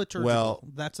non-liturgical. Well,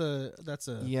 that's a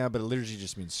yeah, but liturgy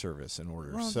just means service and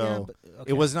order. Well, so yeah, but, okay.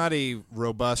 It was not a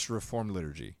robust Reformed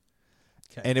liturgy,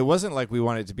 okay. And it wasn't like we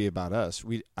wanted it to be about us.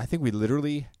 I think we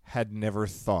literally had never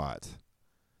thought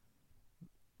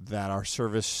that our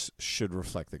service should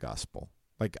reflect the gospel.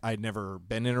 Like, I'd never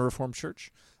been in a Reformed church.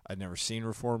 I'd never seen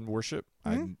Reformed worship.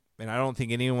 And I don't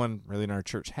think anyone really in our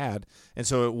church had. And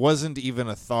so it wasn't even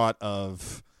a thought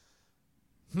of,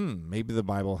 maybe the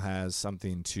Bible has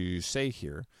something to say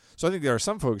here. So I think there are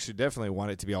some folks who definitely want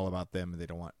it to be all about them and they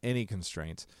don't want any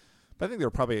constraints. But I think there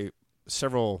are probably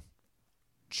several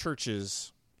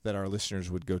churches that our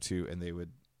listeners would go to and they would,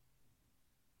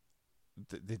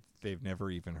 they've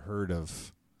never even heard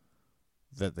of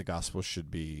that the gospel should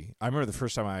be. I remember the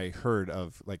first time I heard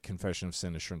of like confession of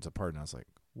sin, assurance of pardon. I was like,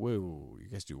 whoa, you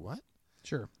guys do what?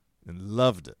 Sure. And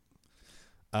loved it.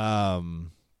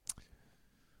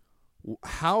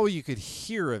 How you could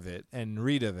hear of it and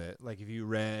read of it, like if you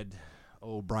read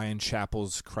Brian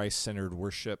Chappell's Christ-Centered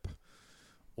Worship,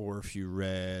 or if you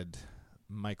read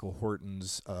Michael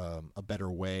Horton's A Better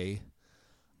Way,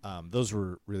 those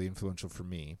were really influential for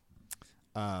me.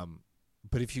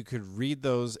 But if you could read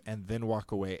those and then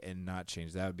walk away and not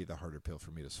change, that would be the harder pill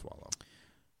for me to swallow.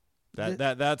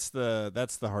 That's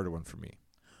the harder one for me.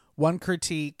 One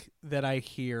critique that I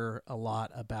hear a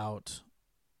lot about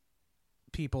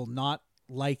people not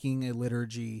liking a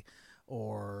liturgy,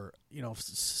 or if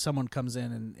someone comes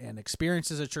in and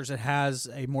experiences a church that has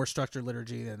a more structured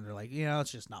liturgy, then they're like,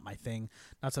 it's just not my thing,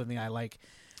 not something I like.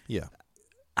 Yeah.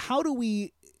 How do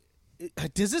we?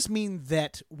 Does this mean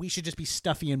that we should just be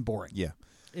stuffy and boring? Yeah.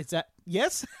 Is that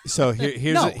yes? So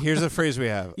here's a phrase we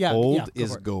have. Yeah, old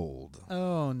is gold.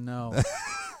 Oh no.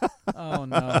 Oh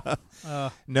no.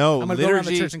 No, I'm gonna go around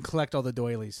the church and collect all the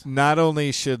doilies. Not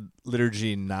only should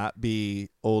liturgy not be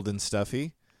old and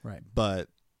stuffy, right, but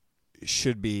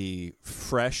should be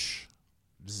fresh,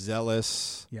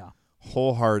 zealous,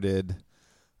 wholehearted,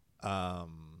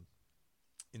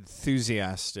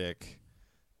 enthusiastic,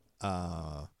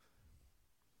 and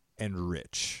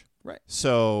rich. Right.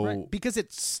 So because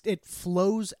it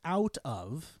flows out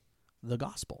of the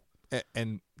gospel.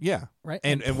 And yeah. Right.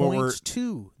 And points what we're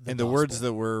to the and gospel. the words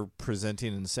that we're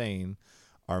presenting and saying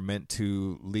are meant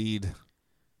to lead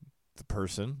the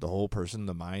person, the whole person,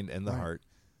 the mind and the heart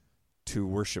to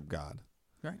worship God.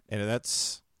 Right. And if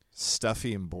that's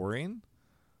stuffy and boring,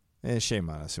 shame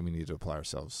on us, and we need to apply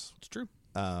ourselves. It's true.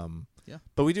 Yeah.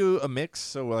 But we do a mix,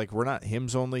 so we're not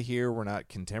hymns only here, we're not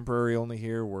contemporary only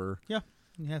here, Yeah,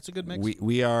 it's a good mix.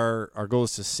 Our goal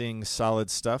is to sing solid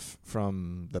stuff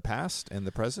from the past and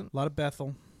the present. A lot of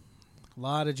Bethel, a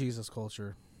lot of Jesus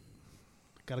culture.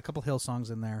 Got a couple Hill songs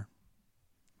in there.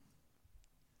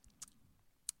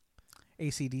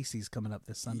 AC/DC's coming up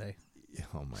this Sunday.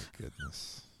 Oh, my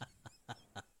goodness.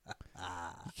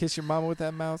 You kiss your mama with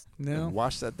that mouth? No. And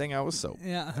wash that thing out with soap.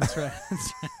 Yeah, that's right.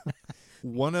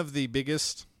 One of the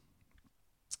biggest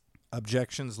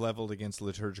objections leveled against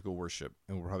liturgical worship,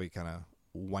 and we'll probably kind of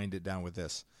wind it down with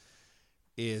this,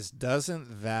 is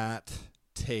doesn't that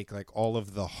take like all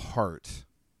of the heart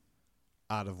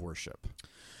out of worship?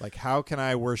 Like, how can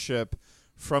I worship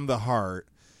from the heart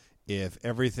if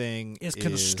everything is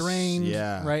constrained?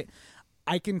 Yeah. Right.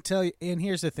 I can tell you, and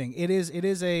here's the thing: it is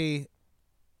a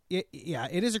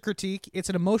critique. It's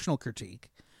an emotional critique,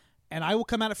 and I will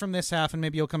come at it from this half, and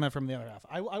maybe you'll come at it from the other half.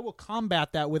 I will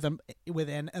combat that with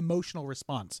an emotional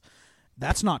response.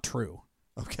 That's not true.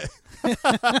 Okay.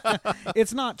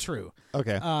 It's not true.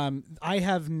 Okay. I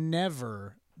have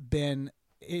never been.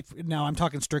 Now I'm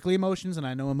talking strictly emotions, and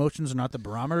I know emotions are not the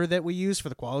barometer that we use for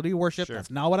the quality of worship. Sure.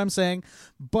 That's not what I'm saying.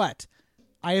 But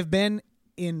I have been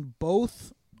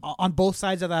on both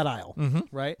sides of that aisle,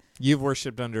 right? You've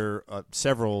worshipped under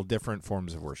several different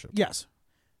forms of worship. Yes.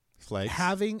 Flags?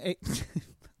 Having a...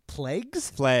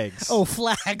 Plagues? Flags. Oh,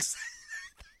 flags.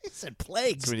 You said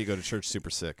plagues. That's when you go to church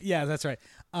super sick. Yeah, that's right.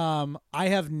 I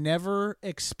have never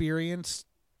experienced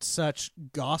such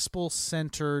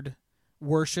gospel-centered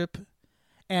worship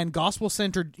and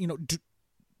gospel-centered,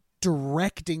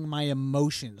 directing my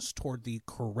emotions toward the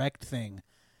correct thing.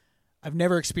 I've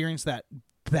never experienced that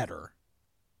better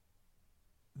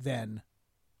than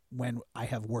when I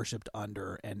have worshipped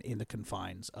under and in the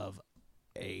confines of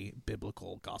a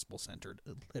biblical gospel-centered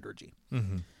liturgy.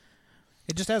 Mm-hmm.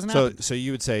 It just hasn't happened. So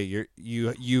you would say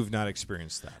you've not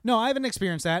experienced that? No, I haven't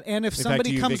experienced that. And if In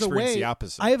somebody fact, you've comes experienced away, the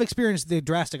opposite. I have experienced the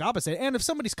drastic opposite. And if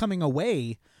somebody's coming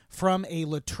away from a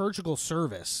liturgical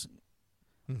service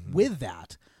with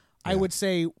that, I would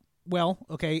say, well,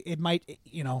 okay, it might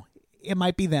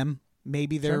be them.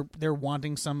 Maybe they're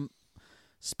wanting some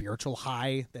spiritual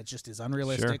high that just is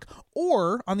unrealistic. Sure.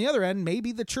 Or on the other end,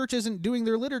 maybe the church isn't doing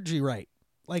their liturgy right.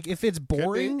 Like if it's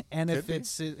boring and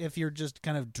if you're just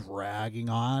kind of dragging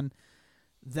on,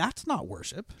 that's not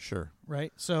worship. Sure.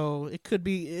 Right? So it could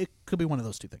be one of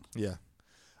those two things. Yeah.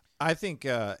 I think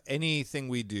anything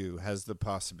we do has the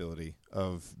possibility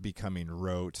of becoming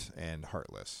rote and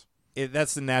heartless.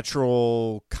 That's the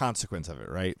natural consequence of it,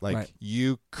 right? Like Right.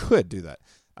 You could do that.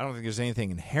 I don't think there's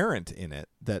anything inherent in it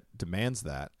that demands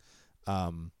that.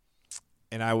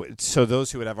 So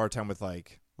those who would have a hard time with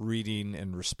like reading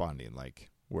and responding, like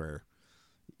where,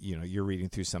 you're reading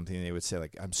through something and they would say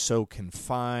like, I'm so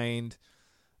confined.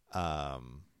 I've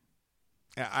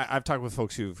talked with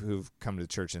folks who've come to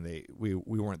church and we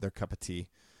weren't their cup of tea.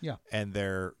 Yeah. And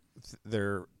their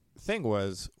thing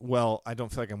was, well, I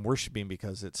don't feel like I'm worshiping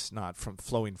because it's not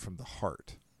flowing from the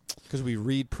heart. Because we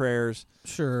read prayers.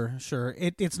 Sure.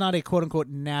 It's not a quote unquote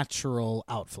natural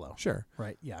outflow. Sure.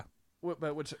 Right. Yeah.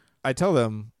 But which I tell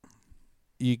them,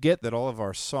 you get that all of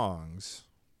our songs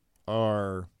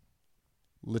are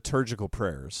liturgical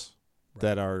prayers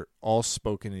that are all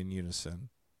spoken in unison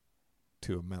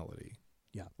to a melody.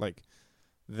 Yeah. Like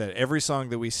that every song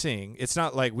that we sing, it's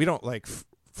not like we don't like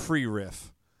free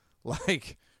riff,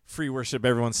 like free worship.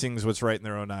 Everyone sings what's right in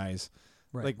their own eyes.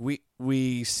 Right. Like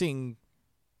we sing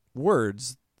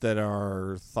words that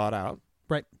are thought out,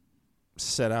 right,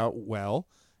 set out well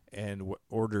and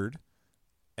ordered.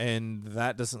 And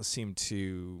that doesn't seem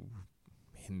to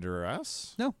hinder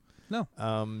us. No.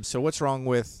 So what's wrong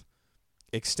with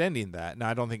extending that? Now,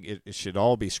 I don't think it should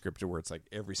all be scripted where it's like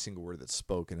every single word that's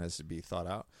spoken has to be thought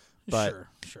out. But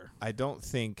Sure. I don't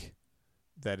think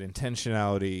that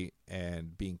intentionality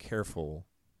and being careful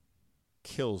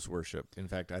kills worship. In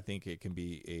fact, I think it can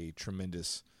be a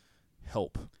tremendous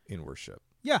help in worship.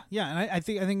 Yeah. And I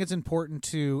think it's important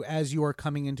to, as you are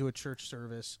coming into a church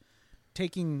service,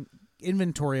 taking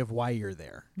inventory of why you're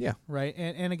there. Yeah. Right.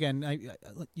 And again, I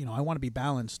want to be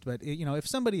balanced, but if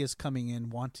somebody is coming in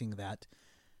wanting that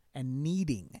and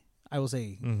needing, I will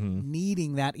say,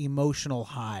 needing that emotional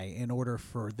high in order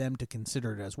for them to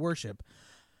consider it as worship,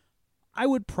 I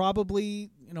would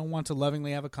probably, want to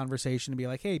lovingly have a conversation and be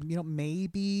like, hey,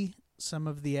 maybe some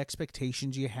of the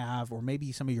expectations you have, or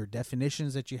maybe some of your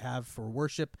definitions that you have for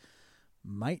worship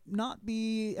might not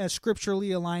be as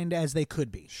scripturally aligned as they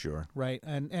could be. Sure. Right.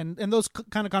 And those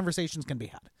kind of conversations can be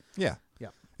had. Yeah. Yeah.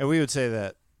 And we would say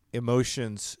that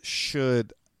emotions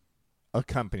should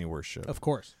accompany worship. Of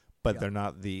course. But they're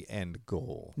not the end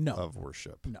goal of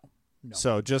worship. No.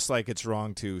 So just like it's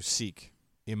wrong to seek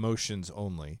emotions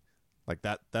only, like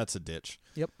that's a ditch.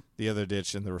 Yep. The other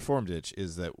ditch in the Reformed ditch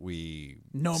is that we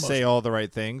No say emotion. all the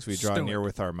right things. We draw Stoic. near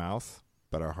with our mouth,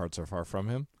 but our hearts are far from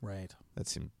him. Right. That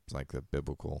seems like the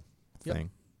biblical Yep.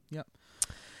 thing. Yep.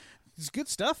 It's good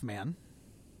stuff, man.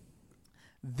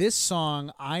 This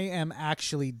song, I am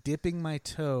actually dipping my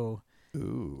toe.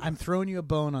 Ooh. I'm throwing you a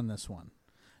bone on this one.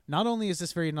 Not only is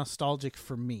this very nostalgic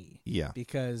for me,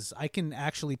 because I can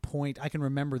actually I can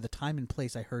remember the time and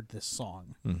place I heard this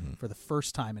song for the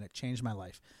first time, and it changed my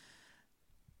life.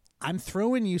 I'm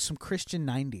throwing you some Christian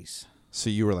 90s. So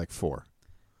you were like 4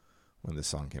 when this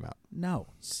song came out. No,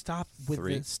 stop with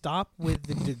 3?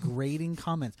 the degrading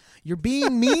comments. You're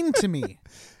being mean to me.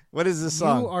 What is this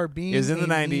song? You are being Is in the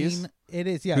mean. 90s. It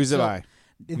is, yeah. Who's it by?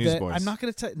 Newsboys. I'm not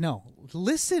going to tell. No,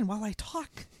 listen while I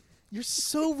talk. You're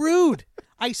so rude.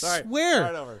 I swear.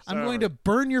 Start over. I'm going to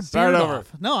burn your Start beard over.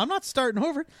 off. No, I'm not starting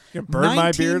over. You're gonna burn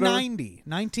my beard over?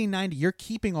 1990. You're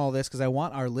keeping all this because I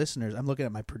want our listeners. I'm looking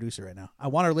at my producer right now. I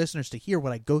want our listeners to hear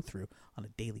what I go through on a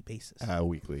daily basis.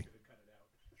 Weekly.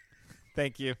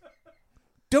 Thank you.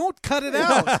 Don't cut it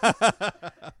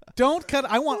out. Don't cut.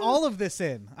 I want all of this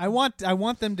in. I want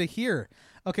them to hear.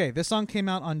 Okay, this song came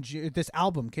out on this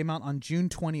album came out on June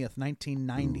 20th,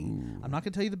 1990. Ooh. I'm not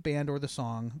going to tell you the band or the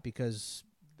song because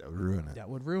that would ruin it. That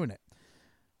would ruin it.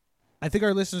 I think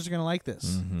our listeners are going to like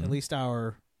this. Mm-hmm. At least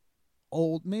our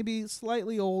old, maybe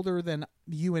slightly older than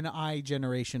you and I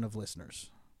generation of listeners.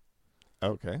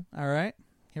 Okay. All right.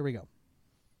 Here we go.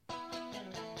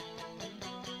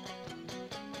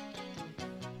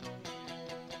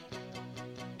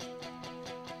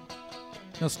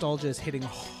 Nostalgia is hitting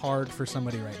hard for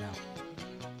somebody right now.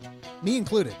 Me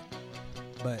included.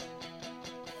 But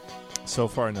so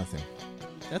far, nothing.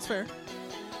 That's fair.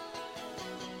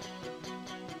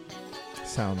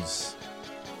 Sounds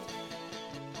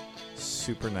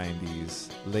super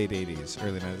 90s, late 80s,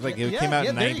 early 90s. Like it came out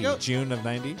in 90, June of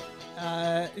 90?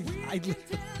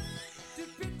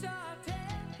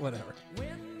 Whatever.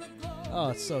 Oh,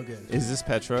 it's so good. Is this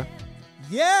Petra?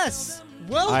 Yes!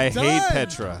 Well I done. hate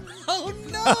Petra. Oh,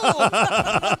 no!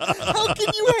 How can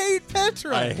you hate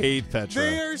Petra? I hate Petra.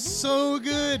 They are so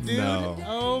good, dude. No.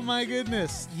 Oh, my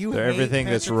goodness. They're everything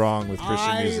Petra. that's wrong with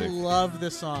Christian music. I love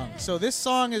this song. So this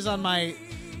song is on my,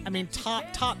 top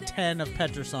 10 of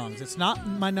Petra songs. It's not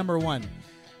my number 1,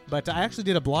 but I actually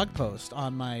did a blog post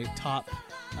on my top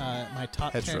 10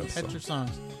 Petra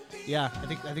songs. Yeah,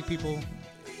 I think people,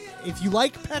 if you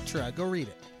like Petra, go read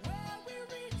it.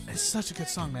 It's such a good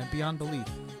song, man. Beyond belief.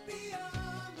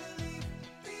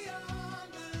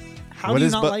 How do you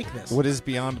not like this? What is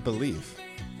beyond belief?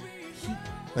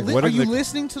 Are you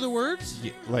listening to the words?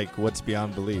 Like, what's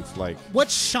beyond belief? Like,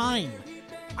 what's shine?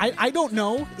 I don't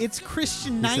know. It's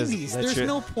Christian 90s. There's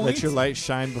no point. Let your light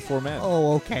shine before men.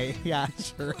 Oh, okay. Yeah,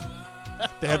 sure.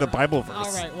 They had the Bible verse.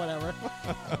 All right, whatever.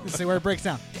 Let's see where it breaks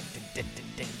down.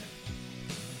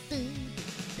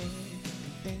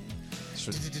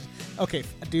 Okay,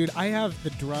 dude, I have the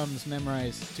drums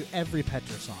memorized to every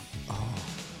Petra song. Oh.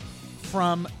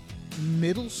 From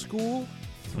middle school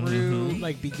through,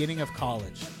 beginning of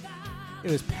college.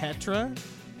 It was Petra.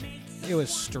 It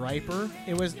was Striper.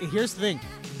 Here's the thing.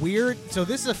 Weird. So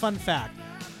this is a fun fact.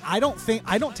 I don't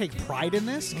take pride in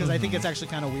this because I think it's actually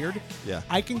kind of weird. Yeah.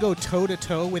 I can go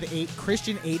toe-to-toe with 8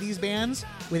 Christian 80s bands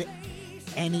with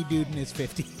any dude in his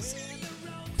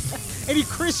 50s. Any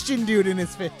Christian dude in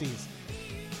his 50s.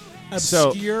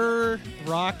 Obscure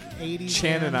rock 80s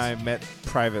Chan bands. and I met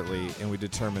privately, and we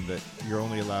determined that you're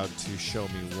only allowed to show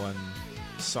me one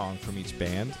song from each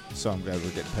band, so I'm glad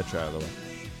we're getting Petra out of the way.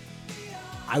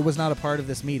 I was not a part of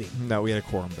this meeting. No, we had a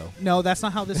quorum, though. No, that's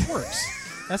not how this works.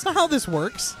 That's not how this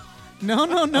works. No.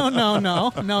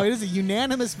 No, it is a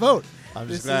unanimous vote. I'm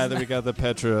just glad that we got the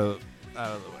Petra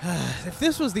out of the way. If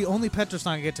this was the only Petra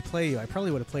song I get to play you, I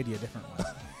probably would have played you a different one.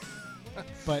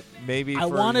 But maybe I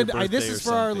wanted. This or is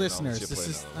for our something, listeners. This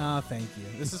is. Thank you.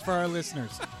 This is for our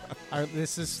listeners.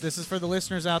 This is for the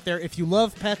listeners out there. If you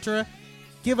love Petra,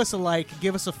 give us a like,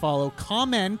 give us a follow,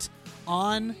 comment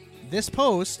on this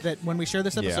post that when we share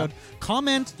this episode.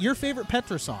 Comment your favorite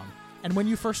Petra song and when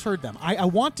you first heard them. I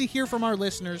want to hear from our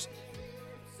listeners.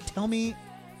 Tell me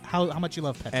how much you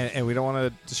love Petra. And we don't want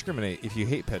to discriminate. If you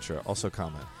hate Petra, also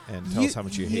comment and tell us how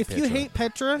much you hate Petra. If you hate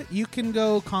Petra, you can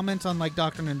go comment on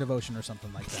Doctrine and Devotion or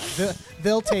something like that.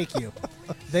 They'll take you.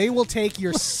 They will take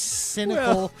your cynical...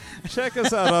 Well, check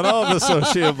us out on all the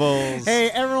sociables. Hey,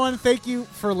 everyone, thank you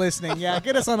for listening. Yeah,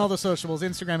 get us on all the sociables,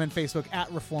 Instagram and Facebook,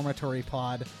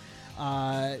 @ReformatoryPod.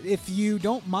 If you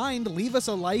don't mind, leave us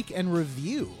a like and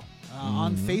review.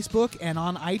 On Facebook and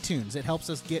on iTunes. It helps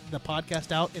us get the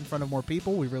podcast out in front of more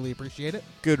people. We really appreciate it.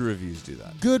 Good reviews do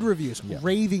that. Good reviews. Yeah.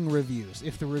 Raving reviews.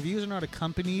 If the reviews are not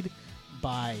accompanied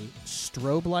by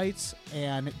strobe lights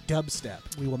and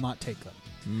dubstep, we will not take them.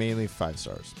 Mainly 5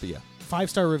 stars, but yeah.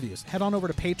 5-star reviews. Head on over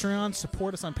to Patreon.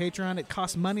 Support us on Patreon. It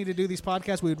costs money to do these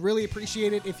podcasts. We would really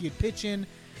appreciate it if you'd pitch in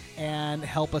and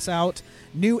help us out.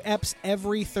 New eps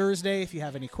every Thursday. If you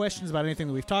have any questions about anything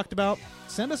that we've talked about,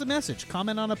 send us a message.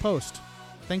 Comment on a post.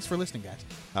 Thanks for listening, guys.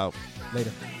 Out.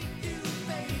 Later.